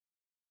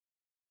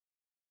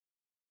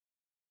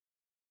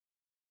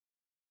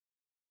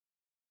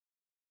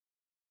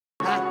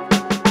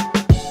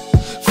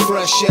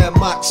fresh air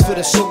max for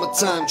the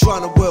summertime.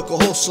 Trying to work a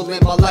hustle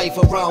in my life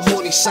around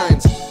money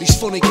signs. These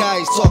funny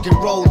guys talking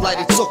road like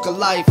they took a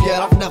life.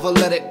 Yeah, I've never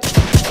let it.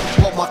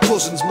 What my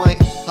cousins might.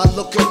 I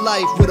look at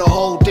life with a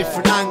whole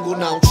different angle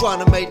now. I'm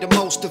trying to make the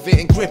most of it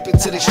and grip it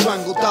till it's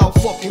strangled out.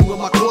 Fucking with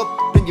my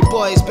club, then your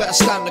boys better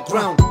stand the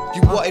ground.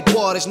 You wanted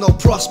war, there's no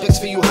prospects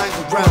for you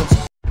hanging round.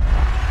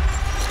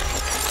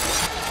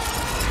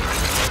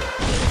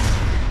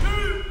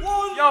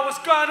 Yo, what's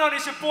going on?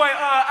 It's your boy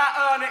at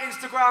on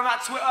Instagram,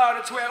 at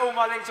Twitter, all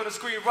my links on the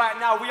screen right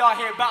now. We are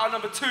here in battle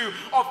number 2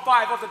 of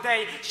 5 of the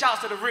day.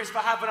 Shouts to the Ritz for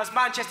having us.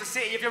 Manchester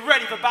City, if you're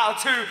ready for battle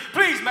 2,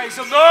 please make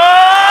some noise!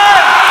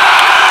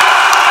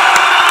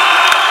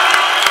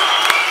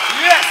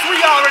 Yes,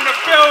 we are in the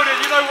building.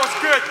 You know what's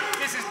good?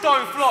 This is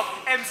Don't Flop,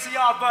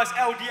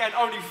 MCRVSLDN.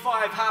 Only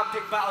 5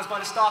 hand-picked battles by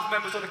the staff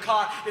members on the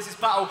card. This is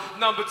battle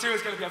number 2.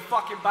 It's going to be a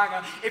fucking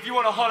banger. If you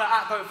want to holler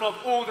at Don't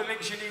Flop, all the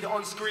links you need are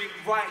on screen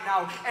right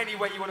now. Any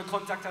way you want to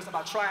contact us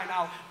about trying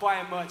out,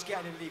 buying merch,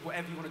 getting in the league,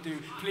 whatever you want to do,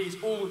 please,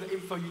 all the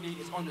info you need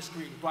is on the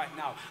screen right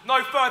now.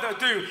 No further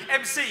ado,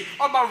 MC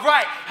on my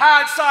right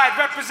hand side,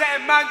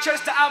 representing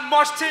Manchester and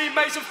Mosh team.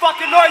 Make some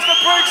fucking noise for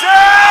BRIGGZY!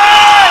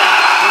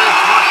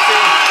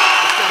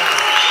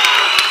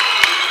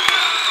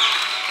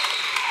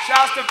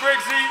 Shouts to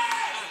BRIGGZY,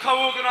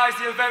 co-organised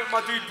the event with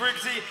my dude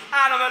BRIGGZY.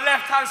 And on the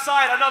left-hand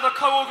side, another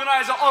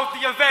co-organiser of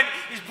the event.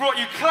 He's brought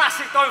you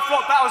classic Don't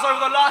Flop battles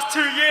over the last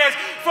 2 years.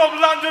 From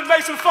London,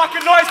 make some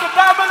fucking noise for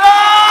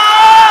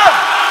BAMALAM!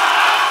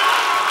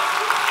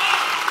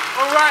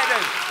 Alright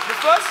then, the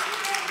first?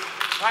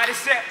 Right, this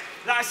is it.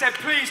 Like I said,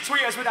 please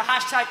tweet us with the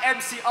hashtag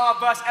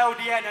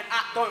MCRVSLDN and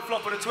at Don't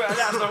Flop on the Twitter.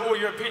 Let us know all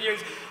your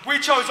opinions. We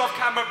chose off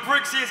camera.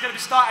 BRIGGZY is going to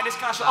be starting this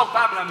clash off. Oh,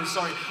 BAMALAM is,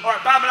 sorry. All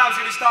right, BAMALAM is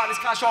going to be starting this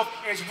clash off.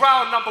 It's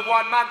round number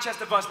 1,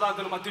 Manchester vs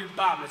London. On my dude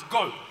Bam. Let's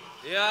go.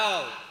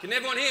 Yo, can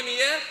everyone hear me,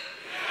 yeah?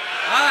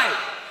 Alright,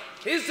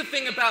 here's the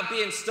thing about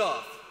being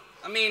staff.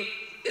 I mean,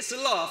 it's a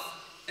laugh,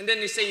 and then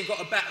they say you've got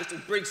to battle to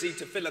BRIGGZY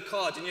to fill a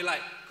card, and you're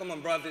like, come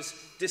on, bruv,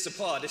 this a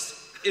par.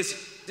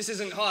 This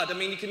isn't hard. I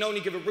mean, you can only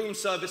give a room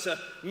service a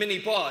mini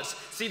bars.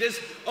 See, there's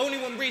only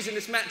one reason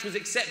this match was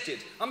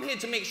accepted. I'm here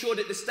to make sure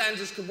that the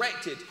standards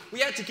corrected. We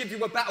had to give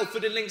you a battle for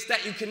the links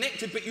that you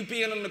connected, but you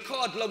being on the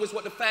card lowers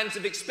what the fans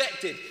have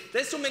expected.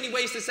 There's so many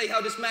ways to say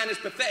how this man is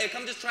pathetic.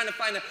 I'm just trying to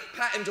find a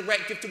pattern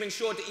directive to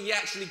ensure that he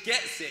actually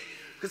gets it.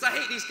 Because I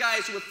hate these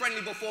guys who are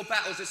friendly before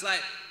battles. It's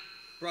like,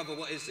 brother,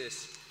 what is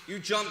this? You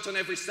jumped on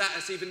every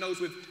status, even those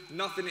with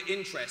nothing of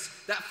interest.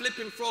 That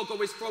flipping frog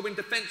always throwing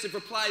defensive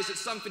replies at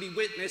something he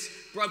witnessed.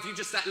 Bruv, you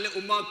just that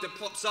little mug that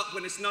pops up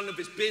when it's none of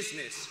his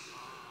business.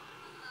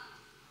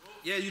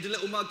 Yeah, you the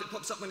little mug that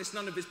pops up when it's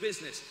none of his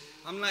business.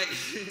 I'm like,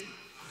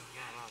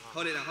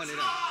 hold it down.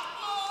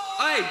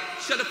 Hey,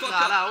 shut the fuck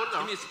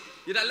up.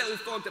 You're that little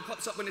frog that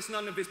pops up when it's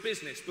none of his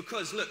business.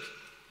 Because, look,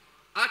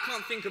 I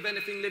can't think of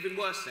anything living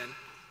worse than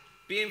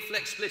being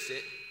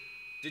Flexplicit,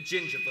 the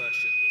ginger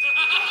version.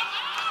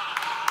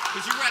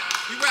 Because you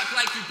rap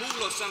like you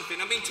ball or something.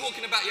 I mean,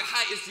 talking about your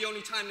height is the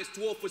only time this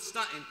dwarf was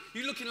stunting.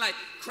 You looking like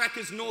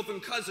Cracker's northern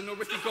cousin, or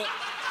if he got,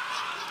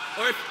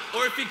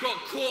 or if he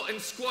got caught and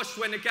squashed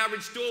when the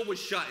garage door was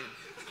shutting.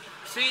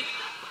 See,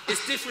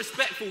 it's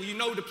disrespectful. You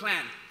know the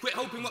plan. Quit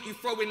hoping what you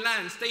throw in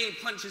lands. They ain't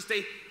punches,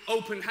 they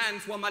open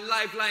hands. While my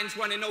live lines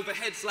running over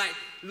heads like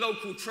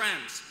local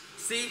trams.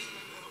 See,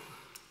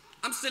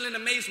 I'm still in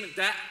amazement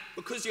that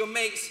because your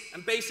mates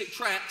and basic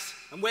tracks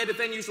and where the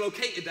venue's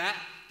located at,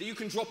 that you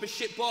can drop a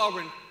shit bar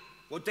and,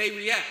 well, they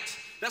react.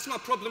 That's my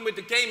problem with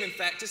the game, in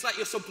fact. It's like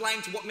you're so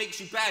blind to what makes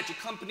you bad. Your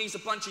company's a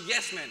bunch of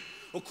yes men.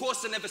 Of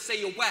course, I never say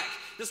you're whack.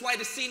 That's why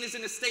the scene is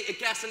in a state of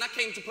gas, and I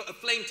came to put a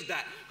flame to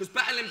that, because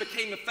battling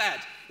became a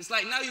fad. It's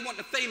like now you want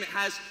the fame it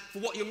has for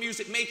what your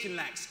music making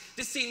lacks.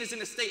 This scene is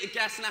in a state of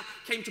gas, and I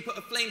came to put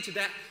a flame to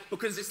that,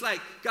 because it's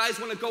like guys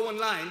want to go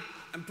online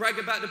and brag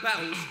about the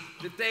battles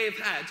that they have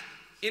had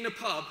in a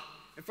pub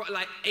in front of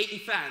like 80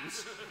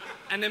 fans,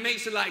 and their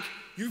mates are like,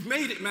 you've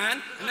made it,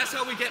 man. And that's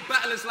how we get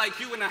battlers like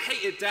you, and I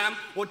hate it, damn.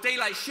 Or they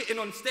like shitting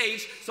on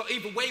stage, so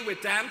either way we're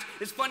damned.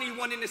 It's funny you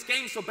won in this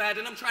game so bad,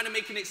 and I'm trying to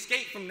make an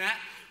escape from that,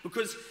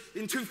 because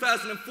in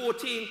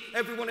 2014,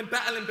 everyone in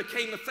battling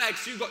became a fag,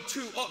 so you got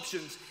 2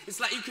 options. It's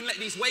like you can let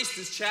these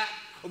wasters chat,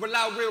 or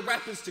allow real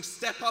rappers to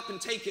step up and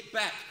take it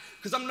back,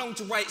 because I'm known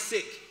to write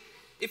sick.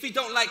 If he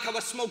don't like how I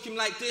smoke him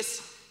like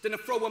this, then a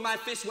throw of my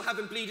fist will have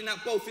him bleeding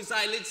out both his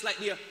eyelids like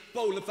the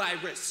Ebola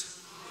virus.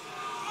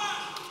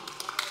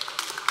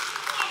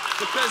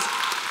 Because,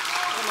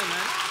 come on,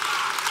 man.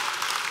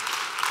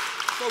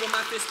 Throw of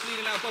my fist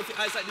bleeding out both your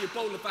eyes like the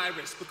Ebola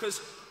virus. Because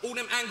all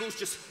them angles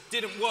just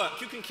didn't work.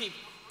 You can keep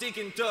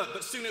digging dirt,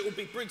 but soon it will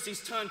be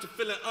BRIGGZY's turn to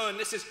fill an urn.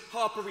 This is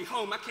Harpery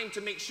home. I came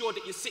to make sure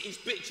that your city's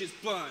bitch is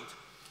burned.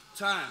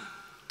 Time.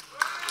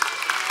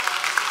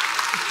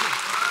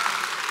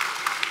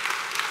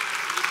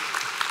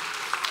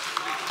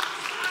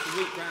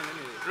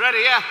 Ready,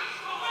 yeah?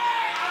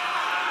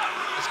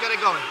 Let's get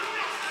it going.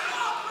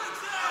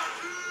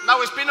 Now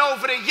it's been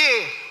over a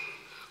year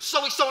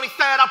So it's only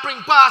fair I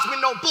bring bars with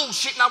no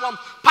bullshit. Now I'm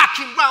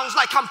packing rounds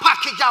like I'm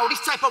packing out.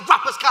 This type of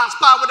rappers can't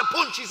spar with a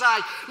punches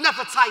I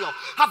never tire.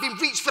 Having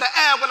reached for the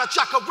air when I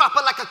jack a rapper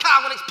like a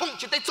car when it's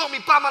punctured. They told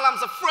me BAMALAM's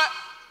a threat.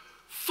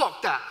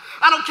 Fuck that.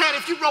 I don't care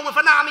if you roll with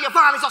an army of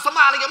armies or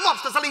Somalian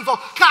mobsters. I'll either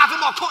carve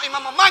him or cut him.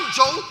 I'm a man,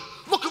 Joe.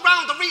 Look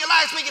around and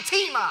realise where your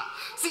team are.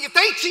 See, if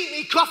they keep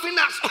me coughing,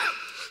 that's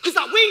because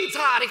that weed's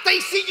hard. If they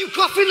see you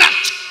coughing,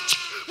 that's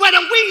when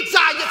the weeds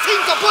are. Your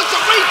team's a bunch of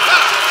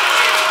retards.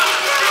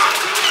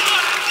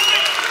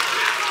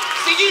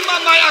 See, you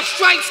man might have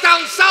strikes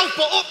down south,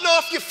 but up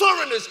north you're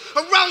foreigners.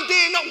 Around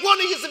here, not one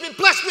of you has been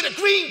blessed with a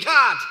green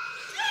card.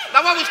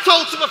 Now I was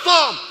told to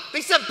perform.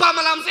 They said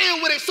BAMALAM's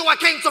ill with it, so I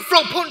came to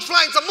throw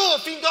punchlines and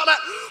morphine. Got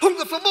that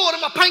hunger for more than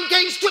my pen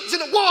game stripped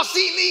in a war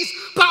scene. These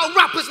battle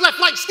rappers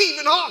left like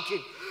Stephen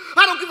Hawking.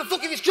 I don't give a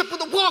fuck if he's tripping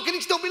the walk and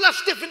he'd still be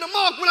left stiff in the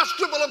morgue when I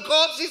scribble on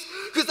corpses,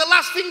 because the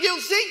last thing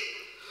you'll see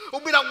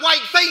will be that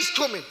white face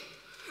coming.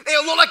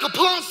 It'll look like a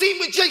porn scene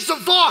with Jason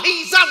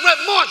Voorhees at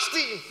Red March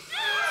team.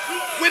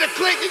 With a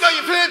click, you know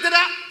you've heard of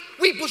that?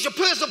 We push a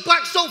person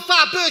back so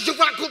far,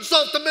 Bergerac could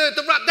solve the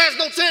murder rap. There's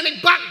no turning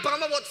back,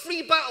 Bam. I watched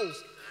 3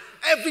 battles.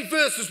 Every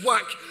verse was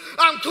whack.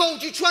 I'm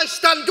cold, you try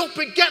stand up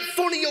and get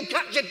funny, you'll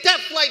catch your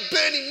death like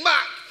Bernie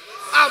Mac.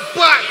 I'm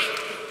back.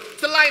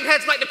 The line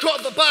heads like the cut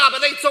of a barber.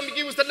 They told me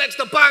you was the next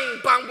to bang,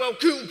 bang, well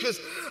cool,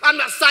 cause I'm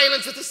that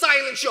silencer to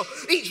silence you.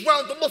 Each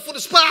round to muffle the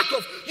spark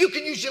off. You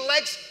can use your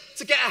legs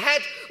to get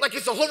ahead like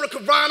it's a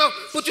hurricane,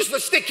 but just for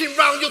sticking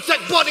round, you'll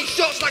take body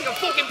shots like a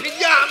fucking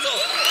piano.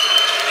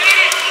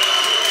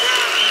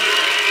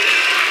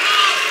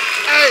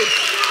 Hey,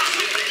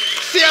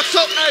 see, I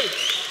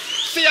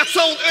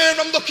told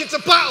I'm looking to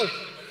battle.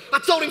 I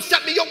told him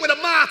set me up with a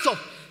martyr.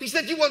 He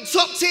said, you want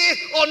top tier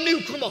or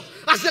newcomer?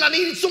 I said, I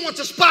needed someone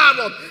to spar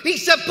on. He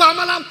said,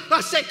 BAMALAM.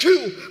 I said,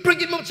 cool. Bring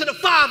him up to the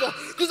father,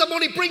 because I'm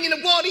only bringing the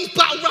war. These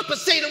battle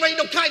rappers say there ain't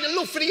no kind of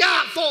love for the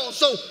art form.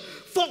 So,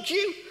 fuck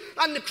you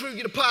and the crew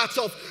you're a part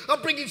of.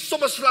 I'm bringing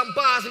SummerSlam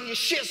bars and your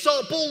shit's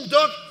all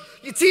bulldog.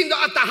 Your team that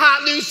had the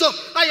heart loser.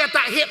 I had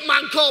that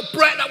hitman called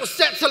Brett that was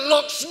set to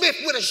locksmith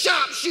with a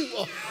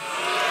sharpshooter.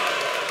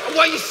 And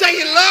what are you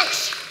saying,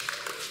 Lux?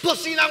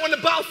 Pussy now on the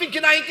battle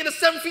thinking I ain't gonna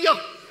send for you.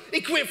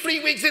 He quit 3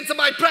 weeks into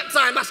my prep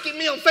time, asking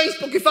me on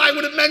Facebook if I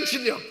wouldn't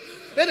mention you.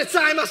 At the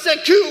time I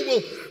said, cool,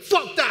 well,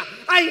 fuck that.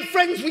 I ain't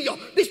friends with you.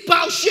 This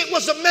battle shit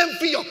wasn't meant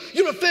for you.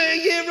 You're a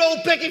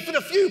 30-year-old begging for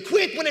the few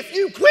quid. When if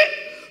you quit,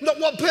 not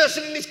one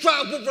person in this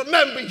crowd will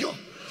remember you.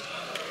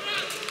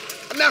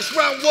 And that's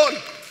round 1.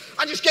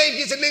 I just gave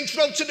you an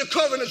intro to the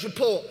coroner's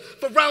report.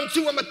 For round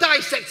 2, I'm a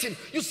dissecting.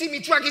 You'll see me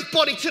drag his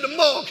body to the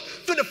morgue.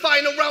 For the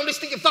final round, it's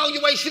the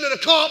evaluation of the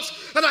corpse,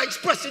 and I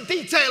express in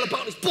detail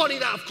about this body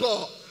that I've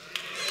caught.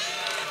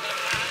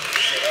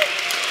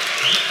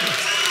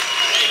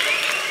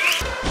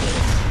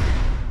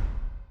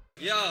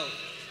 Yo,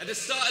 at the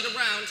start of the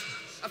round,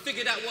 I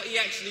figured out what he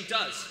actually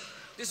does.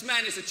 This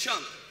man is a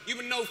chump. You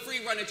would know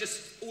free runner,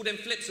 just all them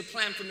flips are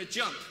planned from the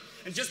jump.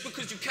 And just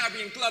because you're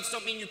carrying gloves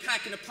don't mean you're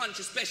packing a punch,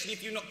 especially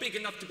if you're not big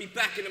enough to be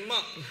backing him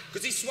up.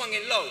 Because he swung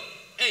it low.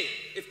 Hey,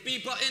 if B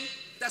button,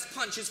 that's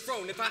punches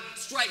thrown. If I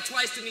strike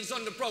twice, then he's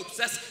on the ropes.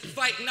 That's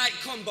fight night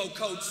combo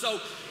code. So,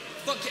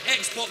 fuck your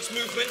Xbox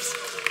movements.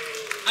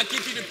 I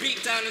give you the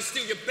beat down and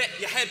steal your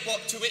head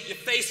bop to it, your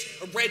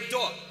face, a red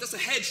dot. That's a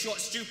headshot,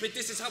 stupid.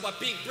 This is how I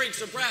beat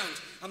Briggs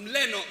around. I'm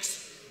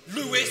Lennox,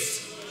 Lewis.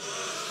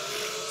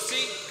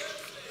 See?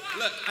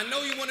 Look, I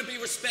know you want to be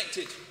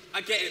respected. I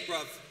get it,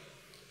 bruv.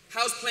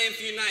 How's playing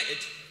for United?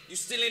 You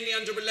still in the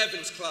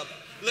under-11s club.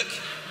 Look,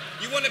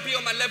 you want to be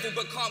on my level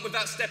but can't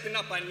without stepping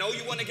up. I know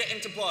you want to get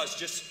into bars,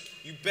 just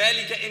you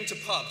barely get into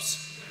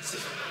pubs.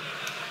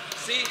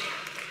 See?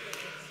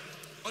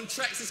 On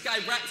tracks, this guy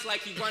raps like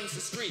he runs the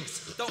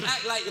streets. Don't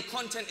act like your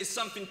content is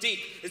something deep,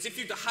 as if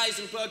you're the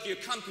Heisenberg of your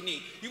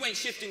company. You ain't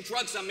shifting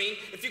drugs, I mean.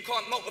 If you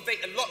can't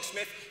motivate a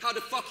locksmith, how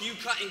the fuck are you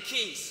cutting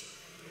keys?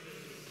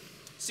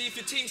 See, if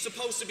your team's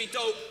supposed to be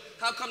dope,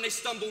 how come they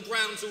stumbled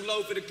rounds all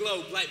over the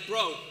globe? Like,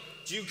 bro,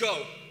 do you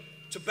go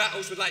to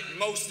battles with like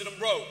most of them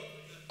row?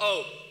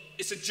 Oh,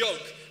 it's a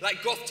joke.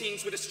 Like goth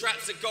teams with the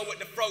straps that go at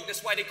the throat.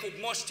 That's why they called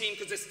mosh team,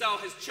 because their style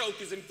has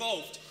chokers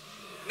involved.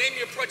 Name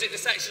me a project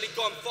that's actually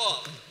gone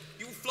far.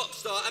 You flop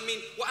star. I mean,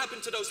 what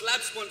happened to those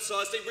lab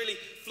sponsors? They really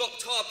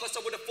flopped hard. Plus,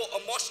 I would have thought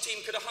a mosh team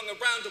could have hung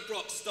around a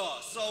rock star.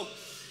 So,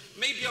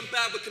 maybe I'm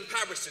bad with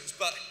comparisons,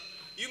 but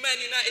you Man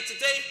United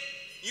today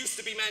used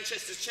to be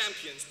Manchester's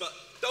champions, but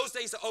those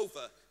days are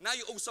over. Now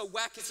you're also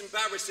whack, it's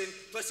embarrassing.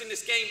 Plus, in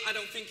this game, I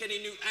don't think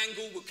any new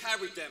angle will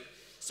carry them.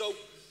 So,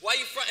 why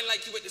are you fronting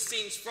like you at the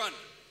scene's front?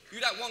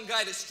 You that one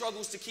guy that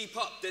struggles to keep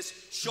up. There's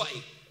Shotty,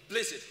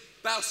 Blizzard,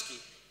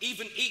 Bowski,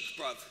 even Eek,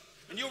 bruv.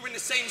 And you're in the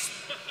same,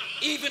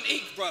 even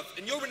Eek, bruv,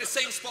 and you're in the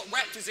same spot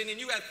Raptors in, and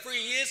you had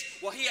 3 years,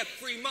 while he had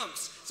 3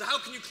 months. So how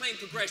can you claim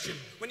progression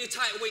when you're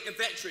title weight a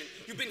veteran?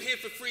 You've been here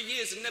for 3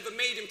 years and never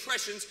made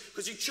impressions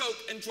because you choke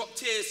and drop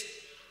tears.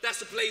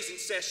 That's a blazing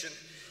session.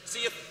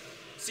 See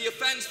See, your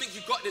fans think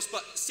you got this,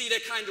 but see, they're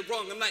kind of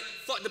wrong. I'm like,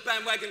 fuck the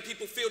bandwagon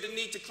people feel the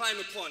need to climb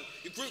upon.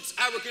 Your group's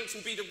arrogance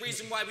will be the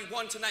reason why we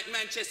won tonight.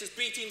 Manchester's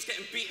B team's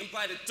getting beaten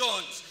by the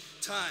Dons.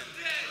 Time.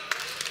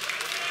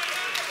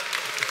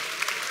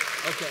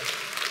 Okay.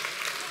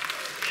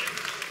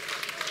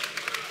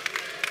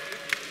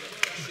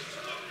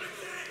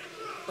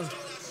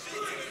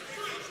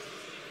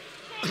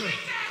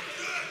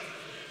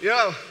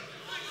 Yo.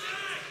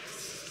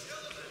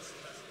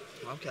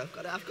 Okay,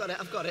 I've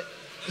got it.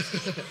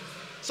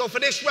 So for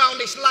this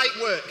round, it's light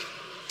work.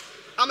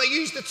 I'm going to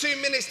use the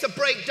 2 minutes to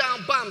break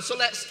down BAM. So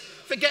let's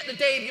forget the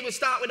debut and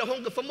start with a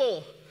hunger for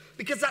more.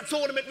 Because that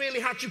tournament really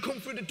had you come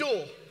through the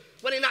door.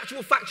 When in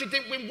actual fact you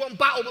didn't win one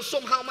battle, but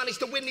somehow managed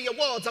to win the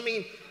awards. I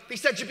mean, they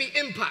said you beat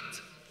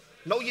Impact.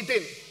 No, you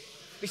didn't.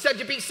 They said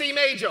you beat C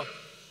Major.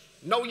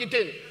 No, you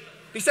didn't.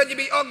 They said you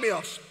beat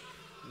Ogmios.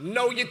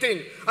 No, you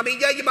didn't. I mean,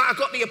 yeah, you might have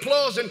got the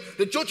applause and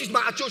the judges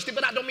might have judged it,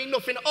 but that don't mean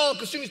nothing at all,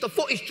 because as soon as the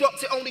footage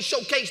dropped, it only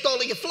showcased all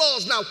of your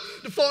flaws. Now,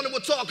 the foreigner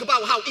would talk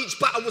about how each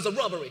battle was a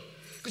robbery.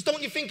 Because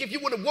don't you think if you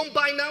would have won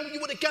by now,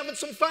 you would have gathered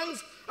some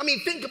fans? I mean,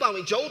 think about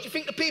it, Joe. Do you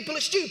think the people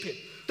are stupid?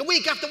 The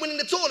week after winning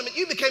the tournament,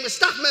 you became a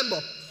staff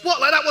member.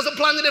 What, like that wasn't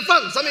planned in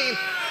advance? I mean...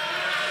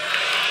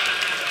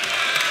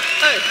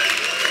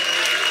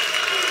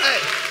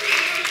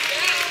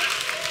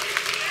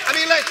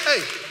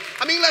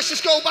 I mean, let's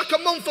just go back a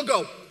month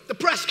ago. The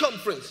press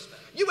conference.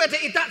 You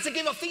edited that to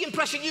give off the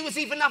impression you was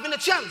even having a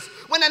chance.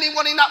 When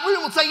anyone in that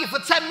room will tell you for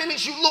 10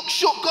 minutes you looked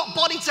shook, got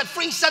bodied, said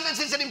 3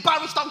 sentences and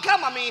embarrassed on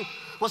camera. I mean,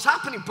 what's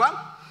happening, Bram?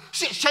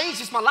 Shit's changed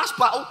since my last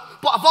battle,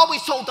 but I've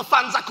always told the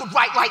fans I could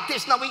write like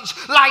this. Now each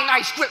line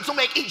I script will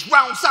make each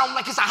round sound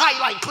like it's a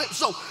highlight clip,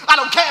 so I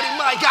don't care who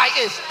my guy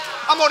is.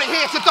 I'm only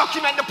here to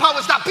document the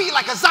powers that be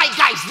like a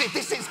zeitgeist did.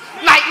 This is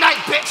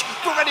night, bitch.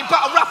 For any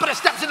battle rapper that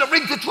steps in the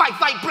ring to try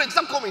fight Briggs,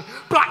 I'm coming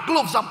black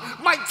gloves. I'm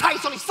Mike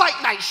Tyson on his fight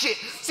night shit.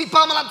 See,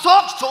 BAMALAM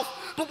talks tough,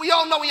 but we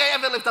all know he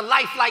ain't ever lived a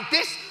life like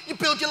this. You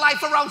build your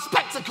life around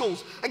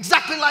spectacles,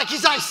 exactly like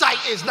his eyesight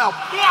is now.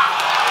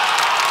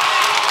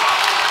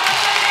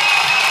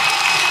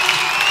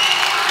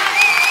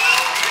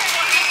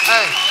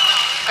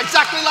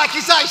 Exactly like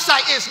his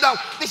eyesight is now.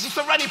 This is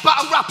for any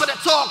battle rapper that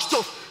talks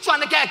tough,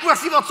 trying to get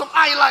aggressive on some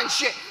eyeline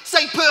shit.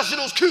 Say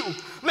personal's cool.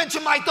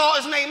 Mention my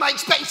daughter's name, I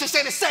expect you to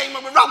say the same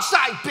when we're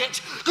outside,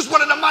 bitch. Because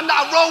one of the men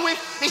that I roll with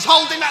is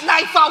holding that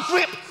knife out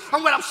grip.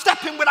 And when I'm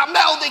stepping with that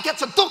metal, they get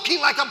to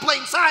ducking like I'm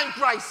playing Time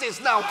Crisis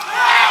now.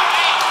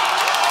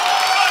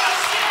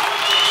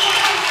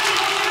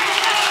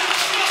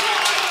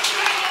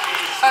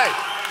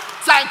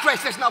 Time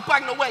Crisis now,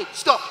 bang the way.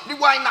 Stop,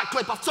 rewind that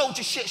clip, I've told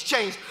you shit's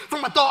changed.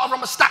 From my daughter,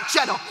 I'm a stack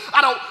cheddar.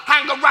 I don't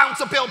hang around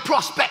to build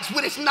prospects.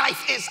 With this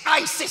knife, it's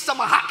ISIS,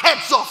 I'ma hack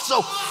heads off.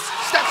 So,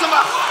 step to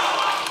my...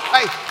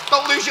 Hey,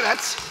 don't lose your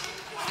heads.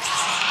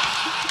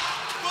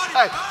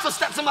 So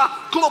step to my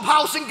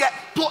clubhouse and get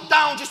put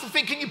down just for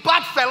thinking you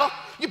bad, fella.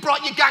 You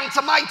brought your gang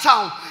to my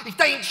town. If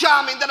they ain't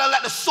charming, then I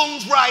let the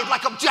suns ride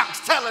like I'm Jack's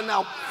teller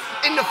now.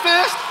 In the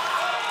first,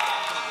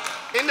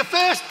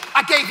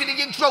 I gave you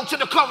the intro to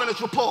the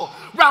coroner's report.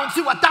 Round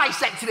 2, I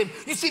dissected him.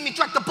 You see me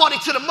drag the body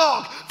to the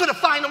morgue. For the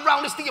final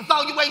round, it's the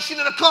evaluation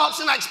of the corpse,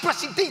 and I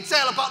express in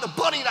detail about the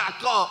body that I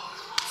caught.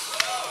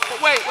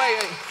 But wait.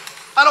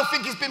 I don't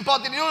think he's been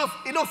bothered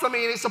enough. I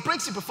mean, it's a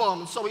BRIGGZY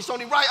performance, so it's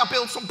only right I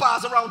build some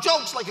bars around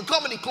jokes like a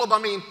comedy club. I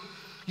mean,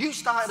 you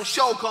started a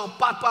show called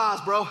Bad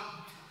Bars, bro.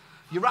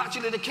 You're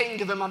actually the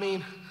king of them, I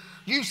mean.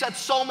 You said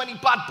so many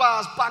bad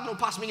bars. Bagnall,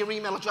 pass me your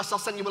email address, I'll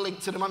send you a link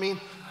to them, I mean.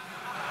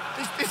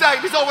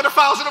 There's over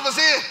 1,000 of us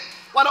here.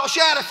 Why not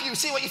share a few,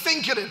 see what you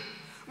think of them?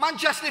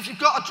 Manchester, if you've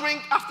got a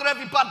drink, after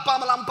every bad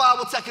BAMALAM bar,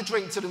 we'll take a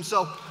drink to them,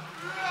 so.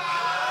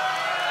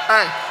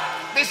 Hey,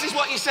 this is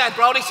what you said,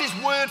 bro. This is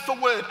word for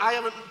word. I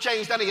haven't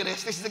changed any of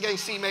this. This is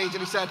against C Major.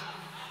 He said,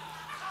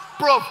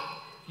 bruv,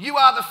 you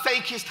are the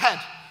fakest head.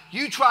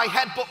 You try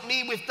headbutt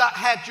me with that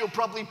head, you'll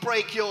probably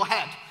break your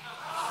head.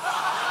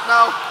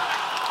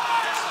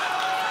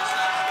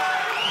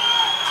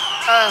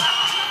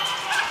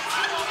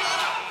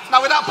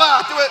 Now with that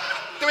bar,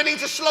 do we need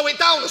to slow it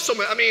down or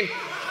something? I mean,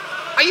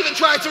 I even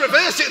tried to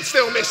reverse it and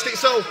still missed it,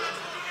 so...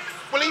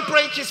 Will he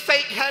break his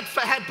fake head for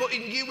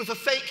headbutting you with a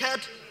fake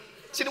head?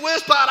 See, the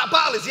worst part of that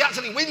battle is he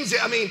actually wins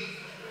it. I mean,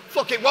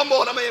 fuck it, one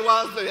more, I'm here,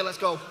 well, let's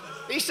go.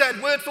 He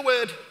said, word for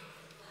word,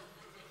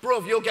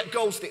 bruv, you'll get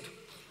ghosted.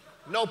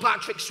 No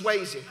Patrick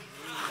Swayze.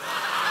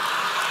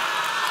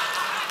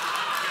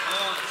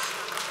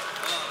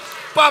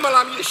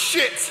 BAMALAM, you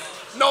shit.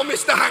 No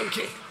Mr.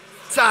 Hanky.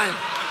 Time.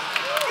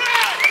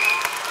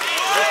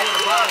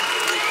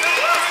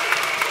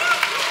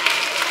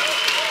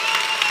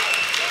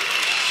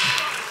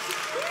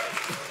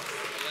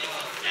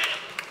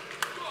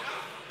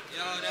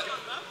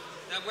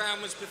 That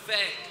round was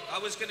pathetic. I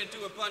was going to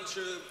do a bunch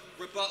of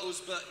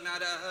rebuttals, but now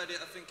that I heard it,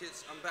 I think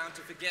I'm bound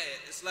to forget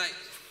it. It's like,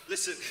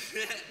 listen,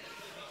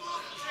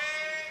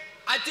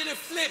 I did a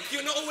flip.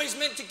 You're not always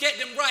meant to get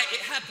them right.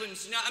 It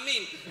happens, you know what I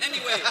mean?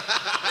 Anyway,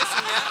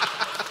 listen, yeah?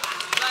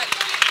 Like,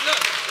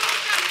 look.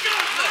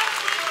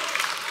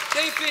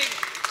 They think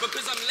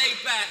because I'm laid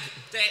back,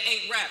 they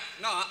ain't rap.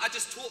 Nah, I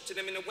just talk to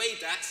them in a way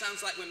that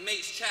sounds like when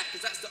mates chat,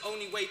 because that's the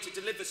only way to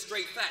deliver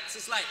straight facts.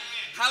 It's like,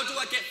 how do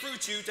I get through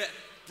to you that,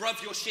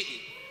 bruv, you're shitty?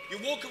 You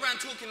walk around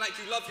talking like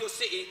you love your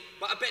city,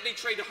 but I bet they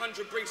trade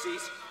 100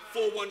 BRIGGZYs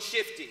for one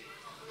Shifty.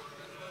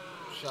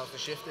 Shout out to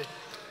Shifty.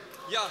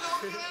 Yeah,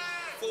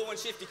 4-1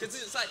 Shifty, because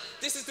it's like,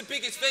 this is the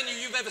biggest venue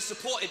you've ever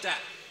supported at.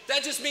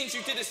 That just means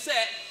you did a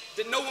set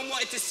that no one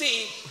wanted to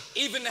see,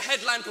 even the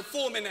headline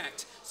performing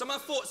act. So my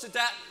thoughts are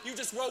that you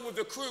just roll with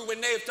a crew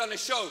when they have done a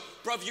show.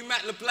 Bruv, you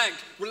Matt LeBlanc,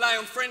 rely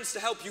on friends to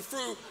help you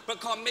through,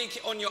 but can't make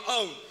it on your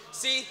own.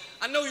 See,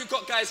 I know you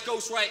got guys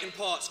ghostwriting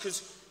parts,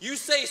 because you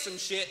say some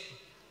shit,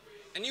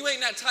 and you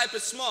ain't that type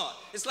of smart.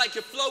 It's like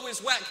your flow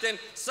is whack, then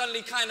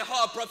suddenly kinda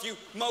hard, bruv, you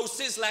Mo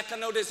Sislak, I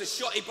know there's a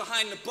shotty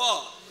behind the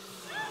bar.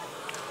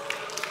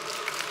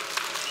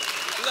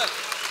 Look,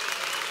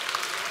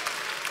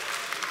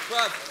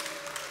 bruv,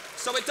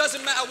 so it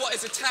doesn't matter what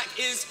his attack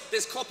is,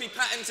 there's copy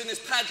patterns in his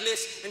pad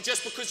list, and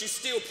just because you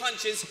steal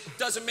punches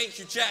doesn't make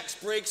you jacks,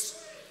 Briggs.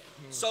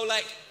 So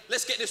like,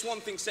 let's get this one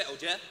thing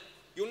settled, yeah?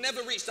 You'll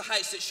never reach the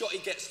heights that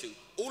Shotty gets to.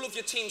 All of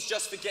your teams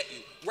just forget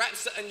you.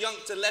 Rapster and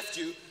Youngster left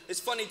you. It's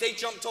funny, they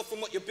jumped off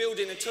from what you're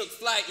building and took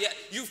flight, yet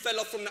you fell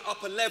off from the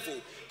upper level.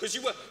 Because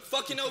you were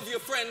fucking over your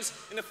friends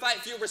in a fight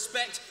for your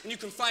respect, and you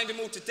confined them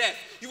all to death.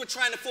 You were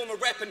trying to form a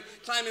rep and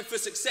climbing for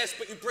success,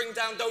 but you bring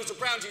down those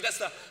around you. That's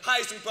the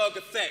Heisenberg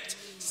effect.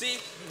 See?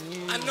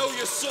 I know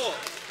you're sore.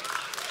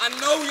 I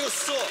know you're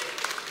sore.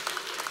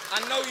 I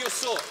know you're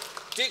sore.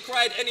 Dick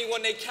ride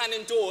anyone they can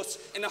endorse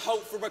in the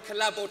hope for a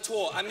collab or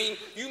tour. I mean,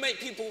 you make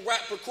people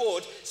rap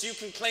record so you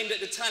can claim that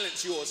the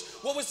talent's yours.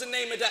 What was the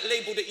name of that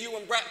label that you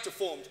and Raptor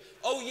formed?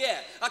 Oh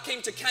yeah, I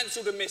came to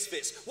cancel the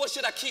Misfits. What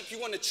should I keep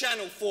you on the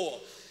channel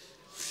for?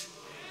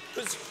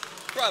 Because,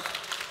 bruv,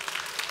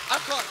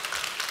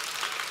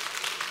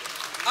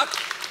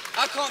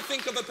 I can't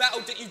think of a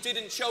battle that you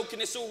didn't choke,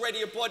 and it's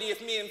already a body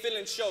if me and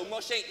villain show.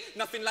 Mosh ain't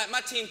nothing like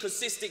my team, cause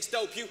Cystic's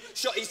dope. You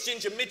shot his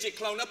ginger midget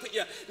clone. I put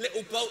your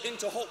little boat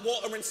into hot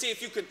water and see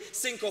if you can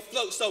sink or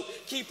float. So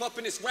keep up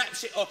in this rap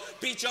shit or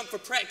be jump for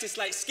practice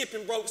like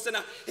skipping ropes. And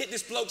I hit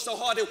this bloke so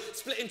hard he'll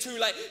split in two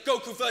like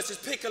Goku versus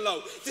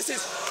Piccolo. This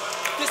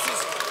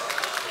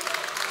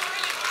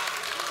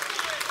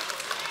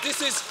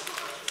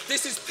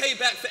is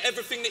payback for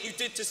everything that you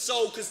did to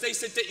Soul, because they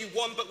said that you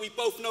won, but we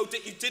both know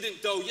that you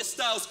didn't, though. Your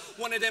style's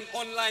one of them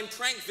online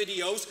prank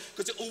videos,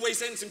 because it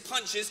always ends in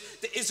punches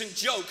that isn't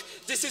joke.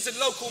 This is a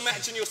local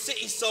match in your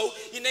city, so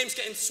your name's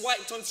getting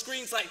swiped on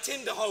screens like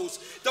Tinder hoes.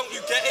 Don't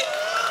you get it?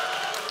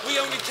 We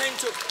only came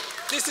to...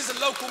 This is a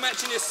local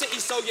match in your city,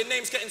 so your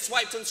name's getting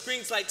swiped on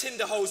screens like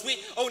Tinder hoes.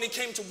 We only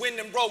came to win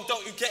and roll,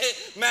 don't you get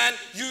it? Man,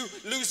 you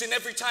losing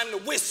every time the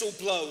whistle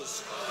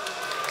blows.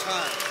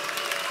 Time.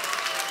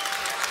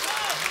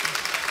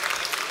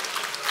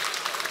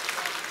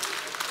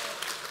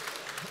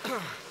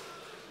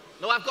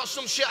 No, I've got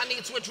some shit I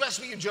need to address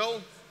with you,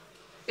 Joe.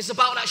 It's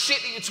about that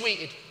shit that you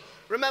tweeted.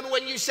 Remember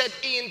when you said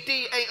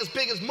E&D ain't as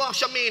big as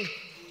Mosh? I mean,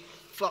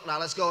 fuck now,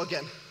 let's go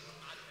again.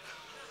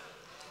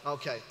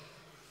 Okay,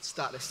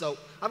 start this. So,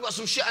 I've got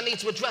some shit I need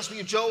to address with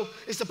you, Joe.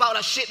 It's about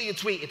that shit that you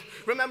tweeted.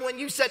 Remember when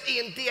you said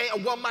E&D ain't a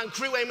one-man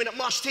crew aiming at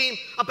Mosh team?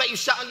 I bet you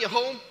sat on your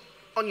home,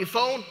 on your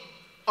phone,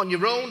 on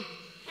your own,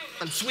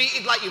 and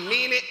tweeted like you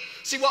mean it.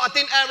 See, what I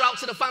didn't air out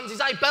to the fans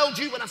is I belled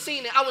you when I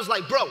seen it. I was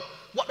like, bro,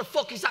 what the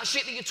fuck is that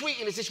shit that you're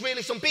tweeting? Is this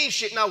really some beef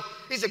shit? Now,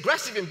 he's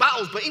aggressive in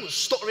battles, but he was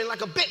stuttering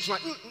like a bitch.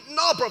 Like,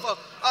 no, brother,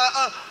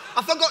 I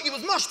forgot you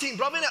was Mosh team,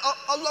 brother, innit?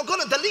 I'm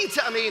gonna delete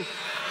it, I mean,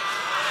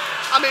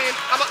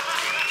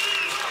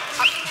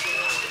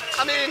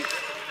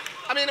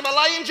 am I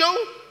lying, Joe?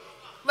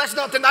 Let's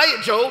not deny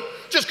it, Joe.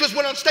 Just because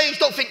we're on stage,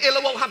 don't think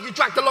Illa won't have you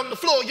dragged along the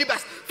floor. You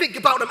best think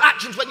about them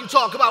actions when you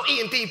talk about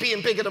E&D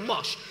being bigger than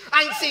Mosh.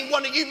 I ain't seen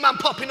one of you man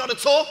popping on a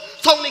tour.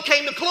 Tony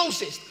came the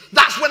closest.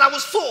 That's when I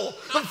was 4,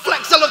 and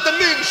Flex, I love the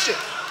movie shit.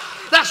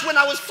 That's when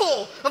I was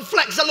 4, and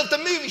Flex, I love the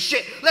movie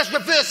shit. Let's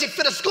reverse it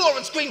for the score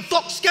and scream,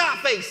 fuck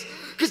Scarface.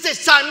 Because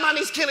this time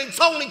Manny's killing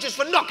Tony just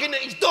for knocking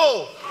at his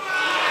door.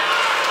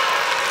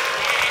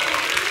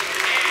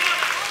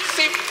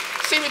 See,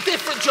 we're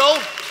different, Joe.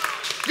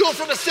 You're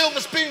from a silver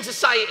spoon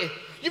society.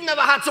 You've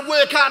never had to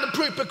work hard and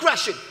prove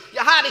progression.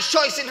 Your hardest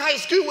choice in high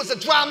school was a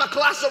drama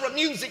class or a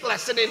music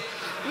lesson. In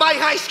my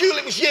high school,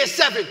 it was year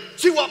 7.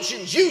 2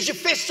 options: use your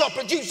fists or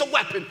produce a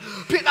weapon.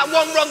 Pick that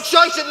one wrong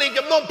choice and leave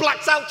your mum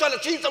blacks out trying to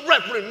choose a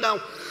reverend. Now,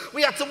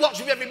 we had to watch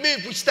with every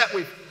move we step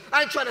with.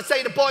 I ain't trying to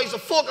say the boys are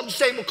fuck, I'm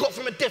saying we're cut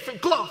from a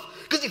different cloth.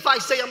 Because if I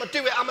say I'ma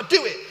do it, I'ma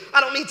do it. I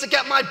don't need to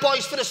get my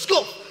boys for the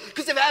scuff.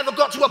 Because if it ever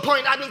got to a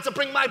point I need to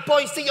bring my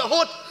boys to your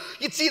hood,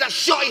 you'd see that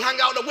shotty hang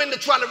out the window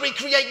trying to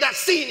recreate that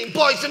scene in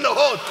Boys in the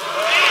Hood.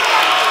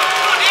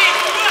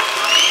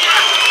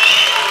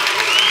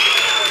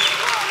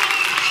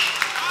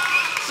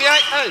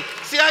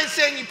 See, I ain't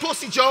saying you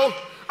pussy, Joe.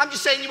 I'm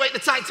just saying you ain't the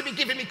type to be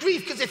giving me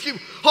grief, because if you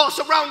horse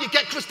around, you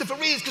get Christopher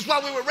Reeves, because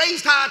while we were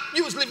raised hard,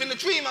 you was living the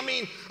dream. I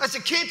mean, as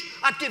a kid,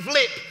 I'd give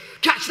lip,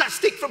 catch that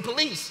stick from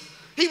police.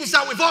 He was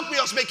out with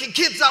Ogrios making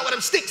kids out with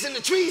them sticks in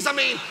the trees. I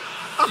mean,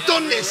 I've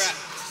done this.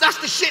 That's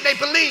the shit they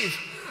believe.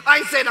 I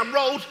ain't saying I'm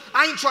rolled.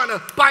 I ain't trying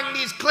to bang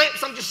these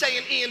clips. I'm just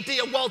saying E&D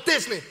and Walt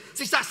Disney.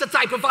 See, that's the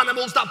type of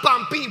animals that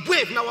Bam be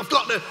with. Now I've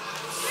got the...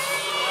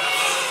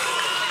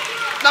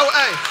 Now,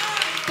 hey,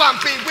 Bam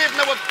be with.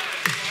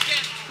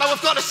 Now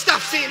I've got the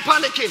staff team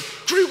panicking.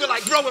 Kruger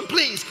like, Rowan,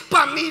 please.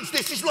 Bam needs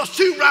this. He's lost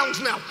 2 rounds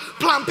now.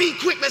 Plan B,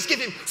 quick, let's give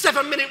him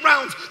 7-minute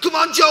rounds. Come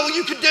on, Joe,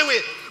 you can do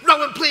it.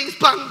 Rowan, please.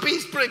 Bam,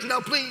 Beast Briggs. Now,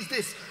 please,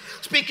 this.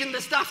 Speaking of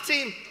the staff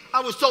team,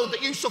 I was told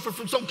that you suffer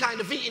from some kind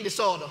of eating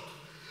disorder.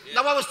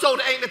 Now, I was told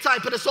it ain't the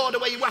type of disorder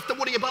where you have to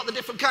worry about the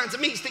different kinds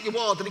of meats that you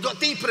order. It got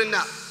deeper than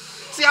that.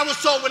 See, I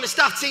was told when the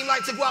staff team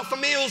likes to go out for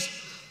meals,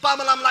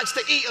 BAMALAM likes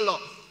to eat a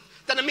lot.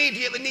 Then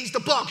immediately needs the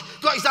bog.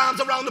 Got his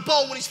arms around the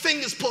bowl with his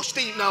fingers pushed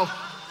deep now.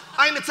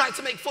 I ain't the type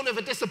to make fun of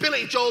a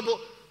disability, Joe, but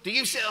do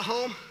you sit at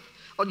home,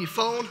 on your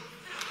phone,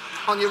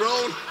 on your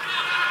own?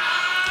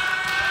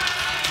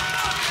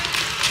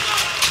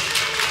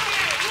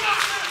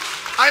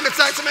 I ain't the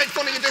type to make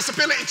fun of your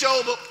disability,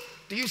 Joe, but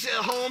do you sit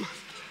at home,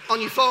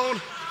 on your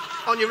phone,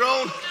 on your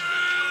own,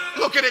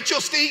 looking at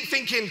Just Eat,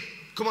 thinking,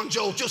 come on,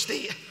 Joe, just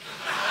eat.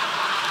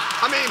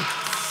 I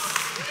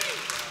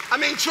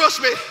mean,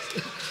 trust me,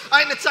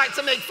 I ain't the type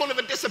to make fun of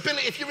a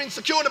disability. If you're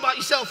insecure about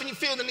yourself and you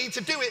feel the need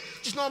to do it,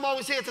 just know I'm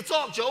always here to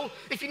talk, Joe.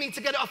 If you need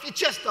to get it off your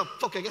chest, oh,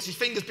 fuck, I guess his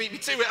fingers beat me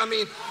to it. I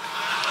mean,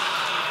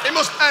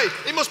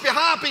 it must be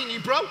hard being you,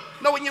 bro.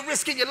 Knowing you're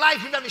risking your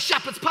life with every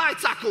shepherd's pie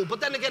tackle, but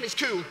then again, it's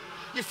cool.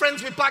 You're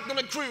friends with Bagnon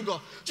and Kruger.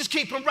 Just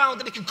keep them round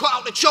and he can cut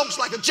out the chokes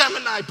like a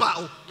Gemini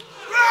battle.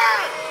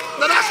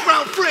 Now that's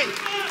round 3.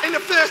 In the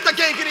first, I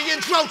gave you the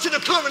intro to the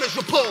coroner's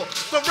report.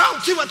 But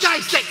round 2, I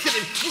dissected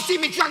him. You see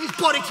me drag his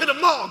body to the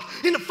morgue.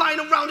 In the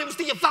final round, it was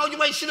the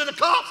evaluation of the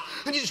corpse.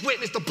 And you just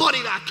witnessed the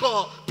body that I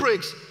caught.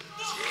 Briggs,